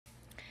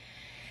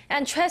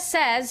And Choi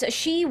says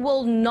she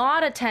will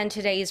not attend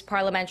today's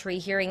parliamentary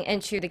hearing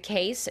into the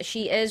case.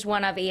 She is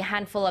one of a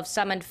handful of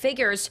summoned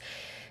figures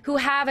who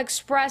have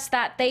expressed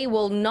that they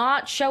will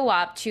not show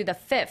up to the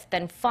fifth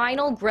and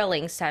final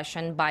grilling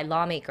session by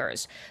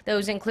lawmakers.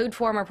 Those include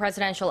former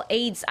presidential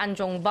aides Ahn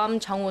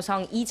Chong-bum, Jeong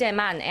Ho-seong,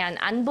 Jae-man and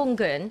Ahn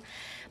Bong-geun.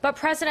 But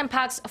President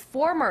Park's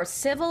former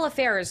Civil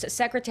Affairs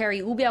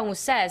Secretary Woo Byung-woo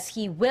says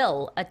he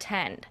will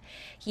attend.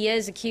 He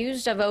is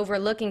accused of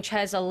overlooking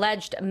Choi's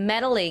alleged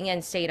meddling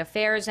in state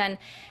affairs and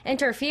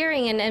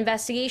interfering in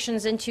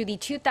investigations into the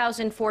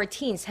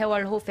 2014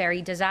 Sewol-ho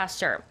ferry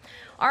disaster.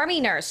 Army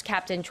nurse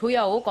Captain Cho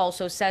Yeo-ok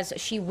also says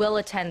she will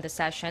attend the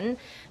session.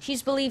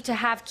 She's believed to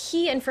have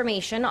key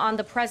information on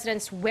the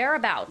president's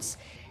whereabouts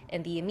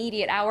in the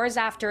immediate hours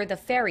after the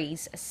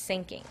ferry's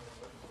sinking.